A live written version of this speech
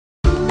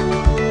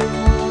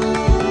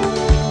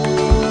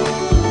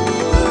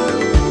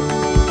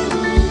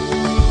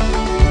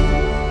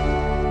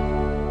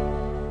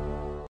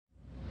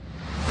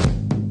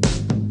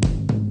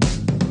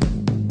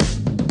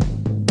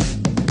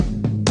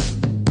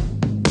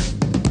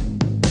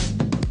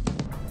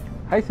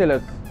Hi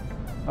sailors,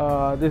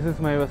 this is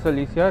my vessel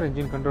ECR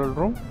engine control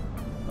room.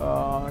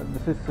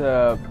 This is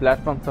a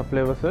platform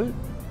supply vessel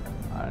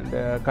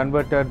and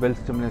converter belt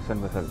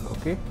stimulation vessel.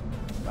 Okay,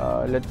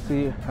 let's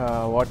see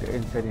what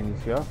inside in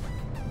ECR.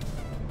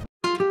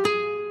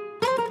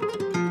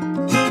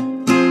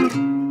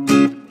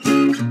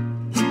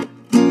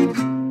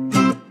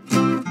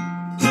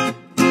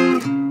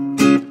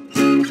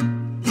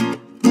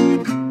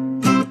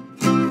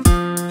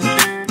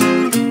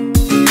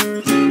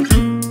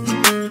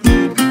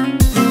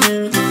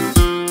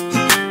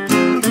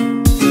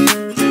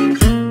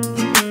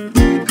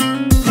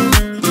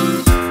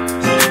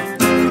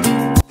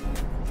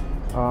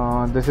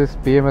 This is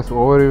PMS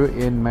overview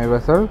in my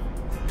vessel,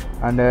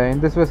 and in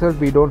this vessel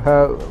we don't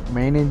have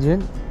main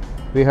engine.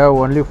 We have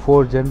only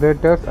 4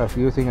 generators as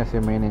using as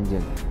a main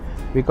engine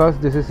because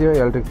this is your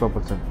electric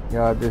propulsion.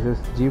 Yeah, this is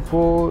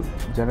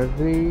G4, generator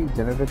 3,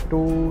 generator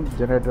 2,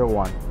 generator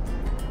 1,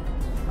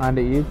 and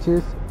each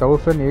is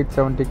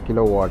 1870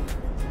 kilowatt.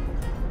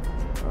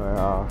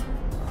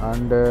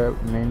 And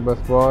main bus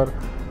bar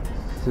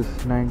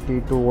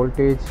 692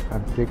 voltage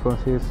and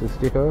frequency is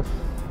 60 Hz.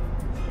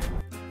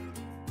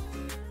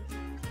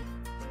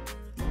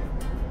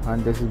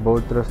 And this is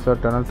both thruster,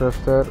 tunnel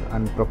thruster,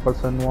 and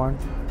propulsion one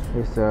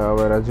is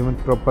our azimuth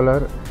propeller,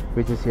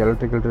 which is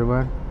electrical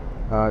driven.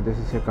 This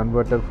is a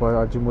converter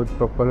for azimuth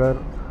propeller,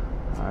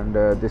 and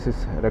this is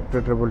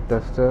retractable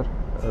thruster,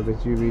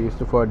 which we used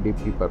for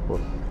DP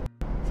purpose.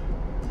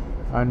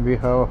 And we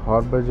have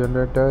harbor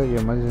generator,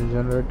 emergency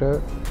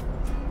generator,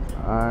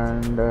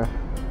 and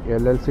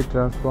LLC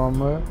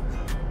transformer.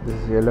 This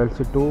is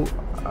LLC2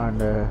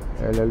 and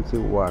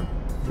LLC1.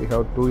 We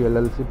have 2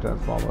 LLC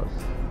transformers.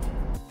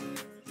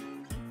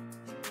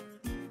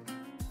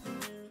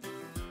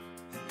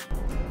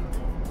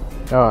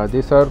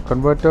 These are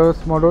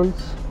converters models.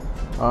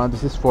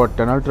 This is for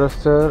tunnel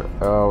thruster,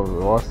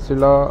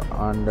 oscilla,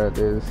 and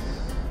this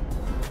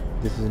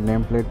is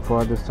nameplate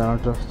for this tunnel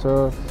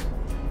thruster,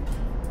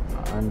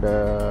 and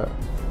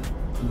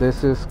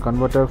this is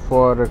converter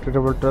for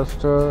retractable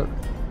thruster,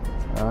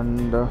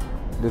 and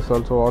this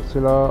also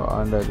oscilla,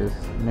 and this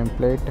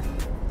nameplate.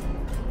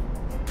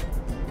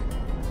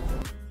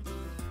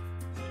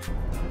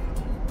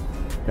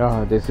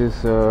 This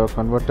is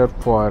converter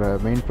for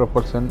main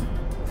propulsion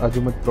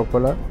azimuth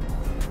propeller,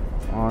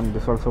 and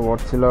this also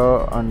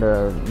oscilla and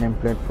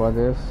nameplate for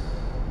this.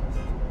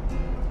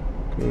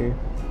 Okay,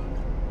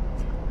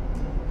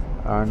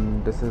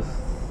 and this is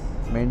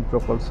main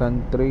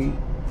propulsion 3.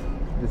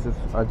 This is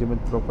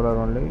azimuth propeller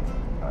only,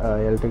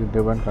 electric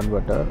driven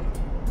converter,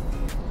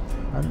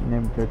 and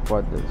nameplate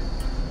for this.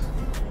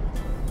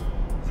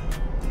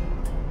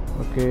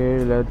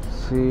 Okay, let's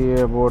see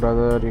about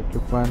other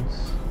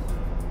equipments.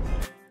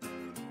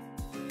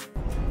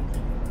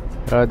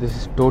 This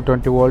is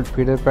 220 volt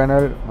feeder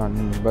panel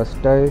and bus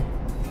tie,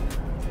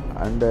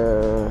 and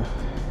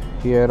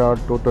here are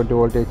 220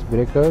 voltage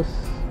breakers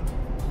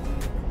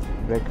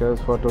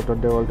for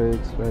 220 voltage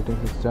lighting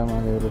system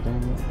and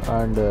everything.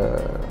 And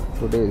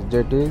today's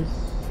date is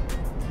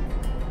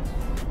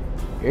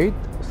 8th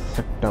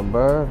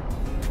September.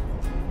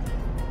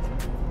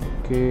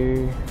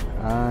 Okay,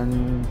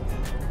 and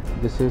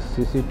this is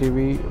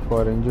CCTV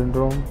for engine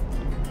room.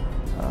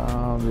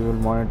 We will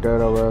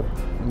monitor our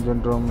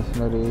engine room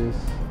machineries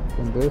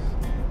in this.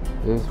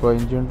 This is for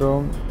engine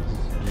room,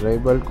 this is dry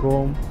bulk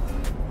room,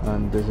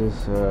 and this is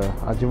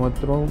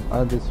azimuth room,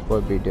 and this is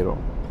for BT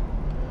room.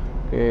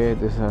 Okay,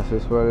 this is as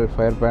usual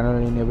fire panel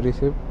in every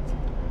ship,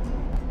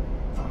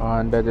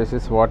 and this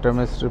is water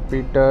mesh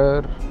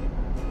repeater,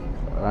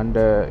 and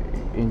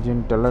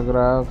engine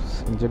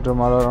telegraphs, engine room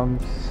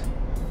alarms,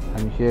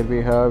 and here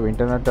we have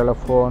internet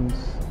telephones,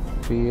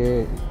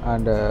 PA,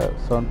 and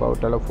sound power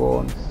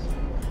telephones.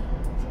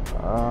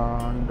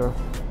 And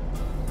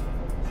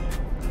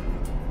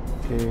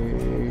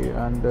okay,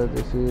 and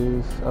this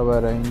is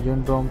our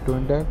engine room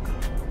twin deck.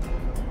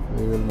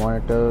 We will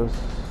monitor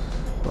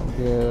from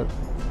here,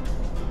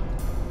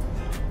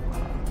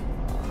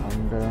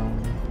 and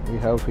we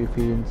have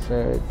Fifi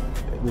inside.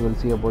 We will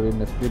see about it in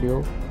next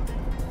video.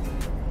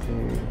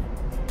 Okay,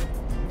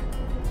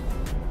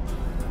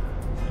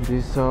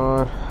 these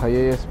are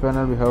IIS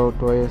panel. We have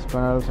 2 IIS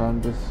panels,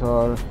 and these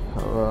are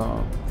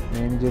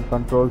main engine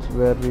controls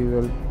where we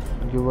will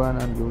given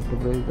and give to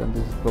base. And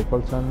this is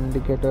propulsion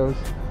indicators,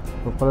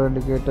 propeller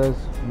indicators,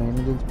 main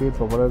engine speed,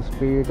 propeller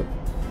speed,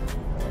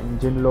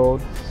 engine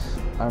loads,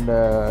 and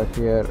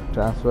here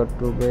transfer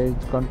to base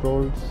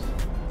controls,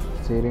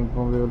 steering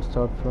pump. We will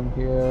start from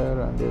here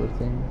and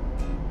everything.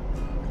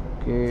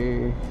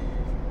 Okay,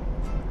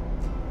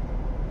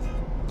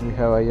 we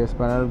have IS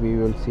panel. We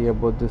will see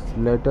about this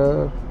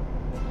later.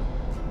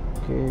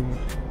 Okay,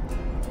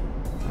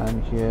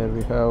 and here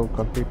we have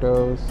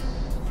computers,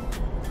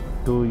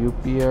 2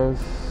 UPS,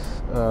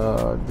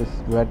 this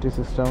battery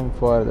system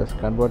for this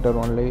converter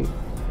only,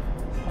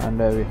 and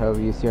we have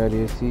ECR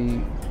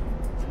AC,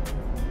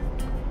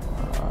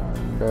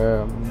 and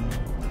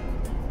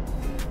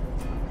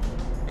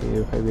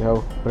okay, we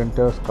have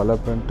printers, color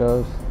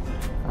printers,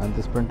 and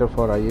this printer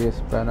for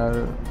IAS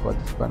panel, for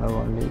this panel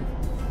only.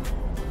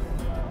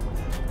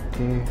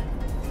 Okay,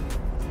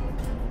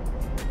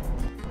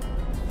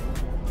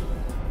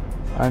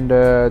 and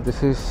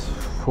this is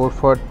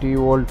 440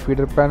 volt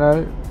feeder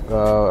panel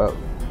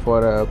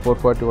for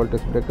 440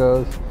 voltage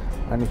breakers,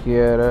 and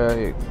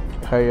here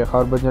high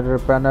harbor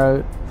generator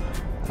panel,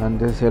 and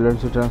this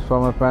LNC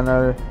transformer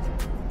panel,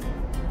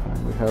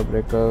 and we have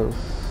breakers,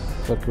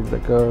 circuit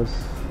breakers,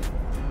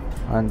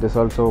 and this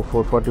also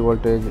 440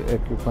 voltage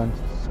equipment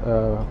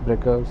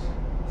breakers,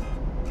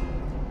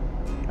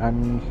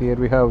 and here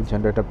we have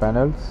generator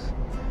panels,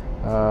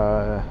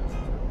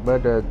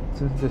 but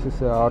since this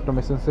is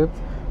automation chip,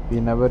 we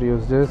never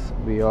use this.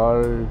 We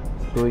all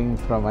doing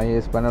from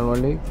IAS panel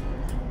only,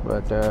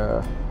 but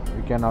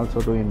we can also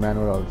do in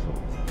manual also.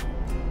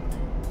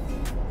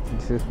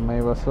 This is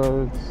my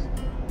vessels,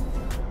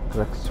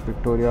 Crux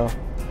Victoria.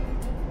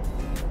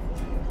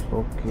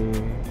 Okay,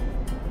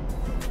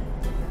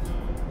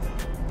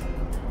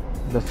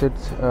 that's it.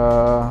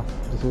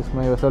 This is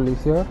my vessel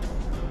ECR,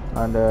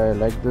 and I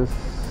like this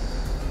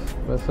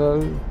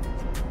vessel.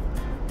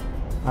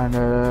 And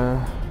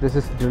this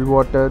is drill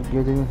water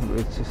gauging,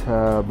 which is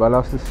a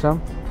ballast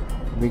system.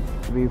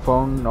 We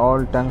found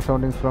all tank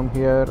soundings from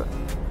here.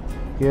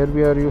 Here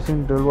we are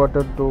using drill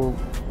water to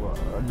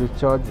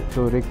discharge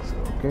to rigs,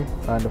 okay,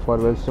 and for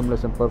well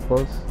stimulation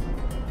purpose.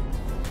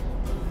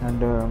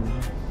 And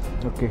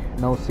okay,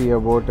 now see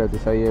about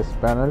this IAS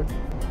panel.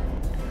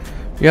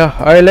 Yeah,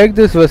 I like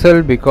this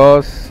vessel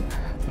because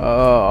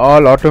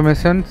all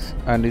automations,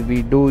 and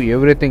we do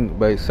everything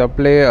by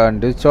supply and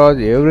discharge,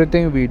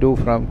 everything we do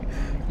from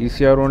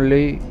ECR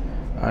only.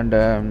 And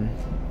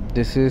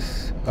this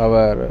is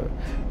our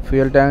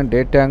fuel tank,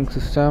 day tank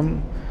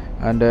system,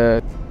 and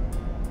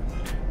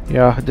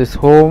yeah, this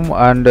home,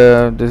 and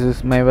this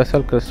is my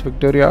vessel Crux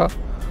Victoria.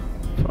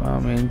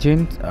 From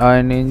engine,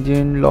 and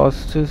engine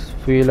lost is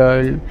fuel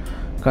oil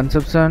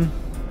consumption.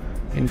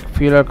 In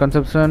fuel oil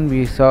consumption,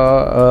 we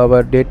saw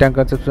our day tank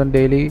consumption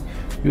daily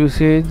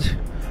usage,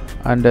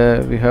 and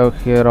we have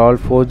here all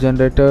 4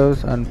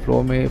 generators and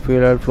fuel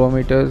oil flow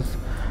meters,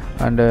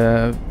 and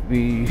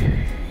we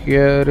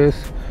here is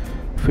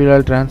fuel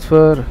oil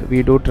transfer.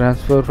 We do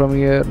transfer from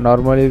here.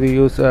 Normally we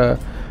use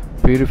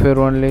purifier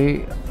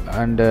only,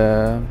 and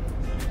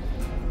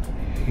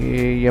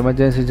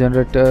emergency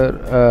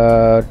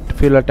generator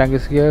fuel oil tank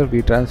is here.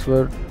 We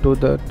transfer to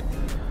that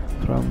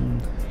from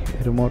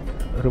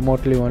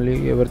remotely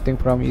only, everything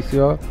from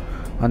ECR.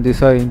 And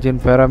these are engine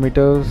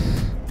parameters,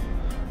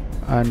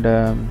 and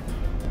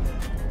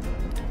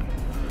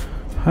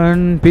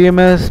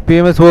PMS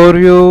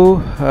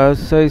overview.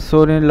 As I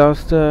showed in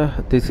last,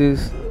 this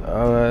is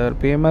our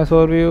PMS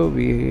overview.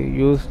 We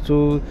used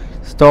to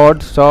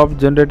start, stop,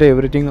 generator,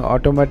 everything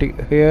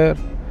automatic here,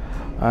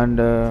 and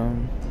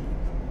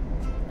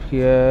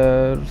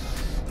here,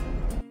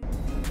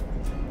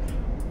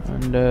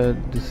 and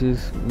this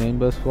is main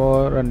bus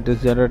 4, and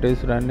this generator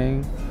is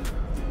running,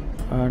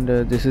 and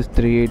this is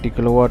 380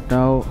 kilowatt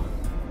now.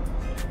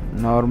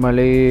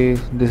 Normally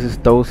this is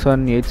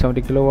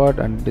 1870 kilowatt,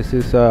 and this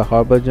is a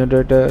harbor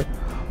generator.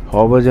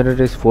 Harbor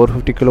generator is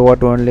 450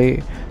 kilowatt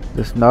only.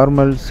 This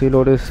normal sea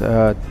load is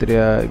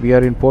we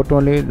are in port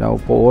only. Now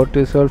port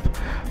itself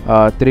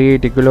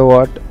 380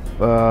 kilowatt.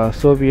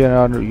 So we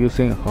are not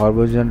using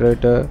harbor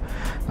generator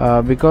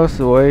because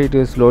why it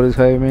is load is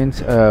high means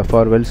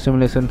for well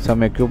stimulation,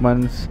 some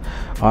equipments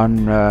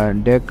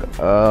on deck,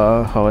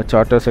 our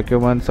charters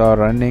equipments are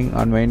running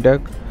on main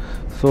deck,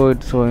 so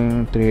it's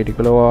showing 380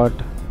 kilowatt.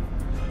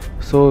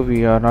 So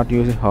we are not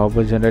using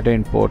harbor generator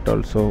in port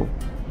also.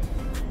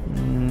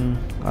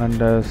 And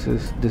this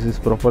is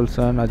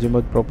propulsion,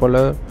 azimuth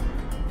propeller.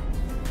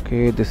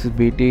 Okay, this is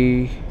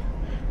BT,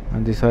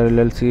 and this are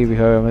LLC. We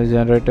have MS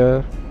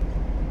generator.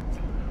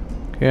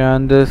 Okay,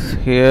 and this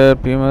here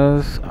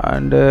PMS,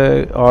 and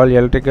all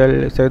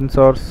electrical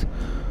sensors,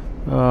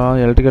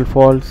 electrical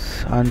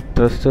faults, and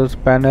thrusters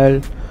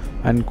panel,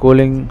 and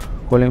cooling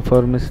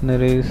for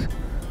machineries.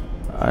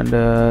 And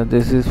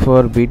this is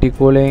for BT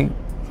cooling,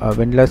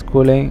 windlass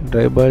cooling,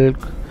 dry bulk,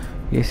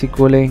 AC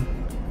cooling,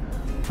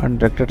 and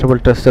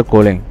retractable thruster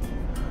cooling.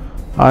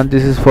 And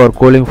this is for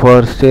cooling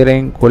for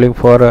steering, cooling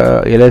for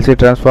LLC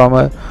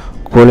transformer,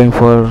 cooling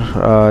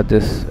for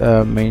this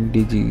main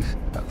DGs.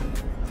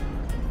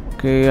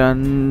 Okay,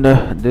 and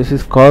this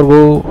is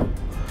cargo.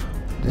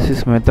 This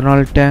is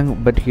methanol tank,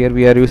 but here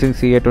we are using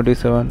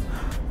CA27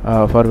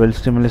 for well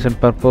stimulation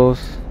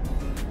purpose.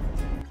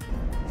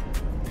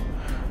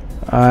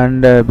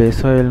 And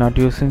base oil not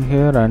using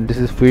here, and this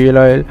is fuel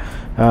oil.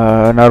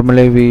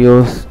 Normally we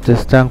use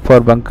this tank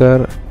for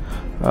bunker.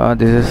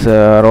 This is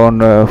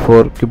around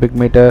 4 cubic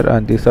meter,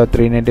 and these are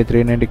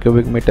 390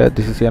 cubic meter.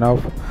 This is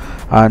enough,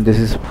 and this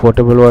is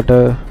potable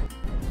water.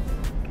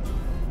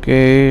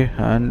 Okay,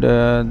 and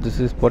this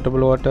is potable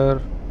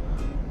water,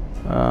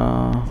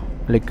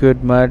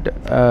 liquid mud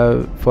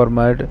for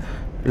mud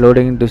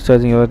loading,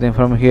 discharging everything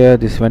from here.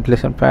 This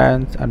ventilation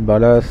fans and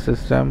ballast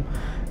system.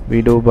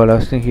 We do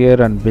ballasting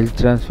here, and bilge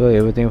transfer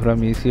everything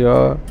from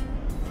ECR.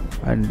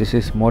 And this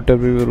is motor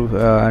view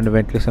and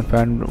ventilation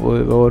fan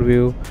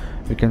overview.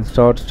 We can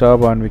start,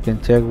 stop, and we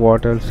can check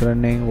what else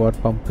running,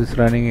 what pump is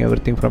running,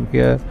 everything from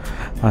here.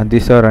 And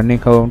these are running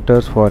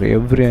counters for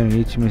every and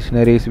each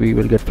machineries we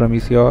will get from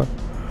ECR.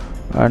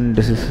 And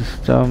this is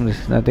system, this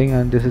is nothing,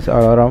 and this is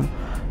alarm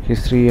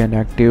history and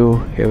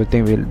active,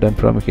 everything will done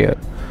from here.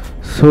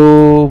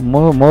 So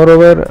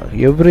moreover,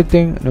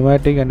 everything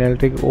pneumatic and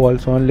electric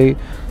valves only,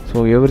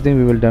 so everything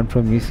we will done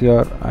from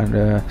ECR.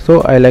 And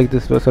so I like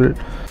this result.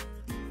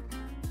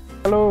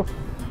 Hello.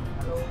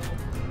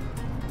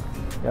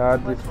 Yeah,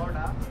 this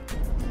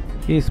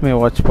he is my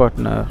watch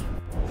partner.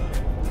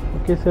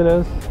 Okay,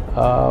 sellers,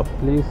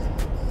 please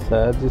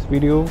share this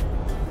video,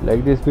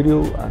 like this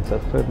video, and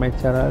subscribe my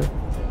channel.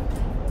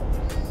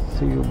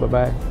 See you. Bye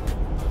bye.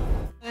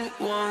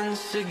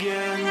 Once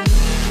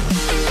again.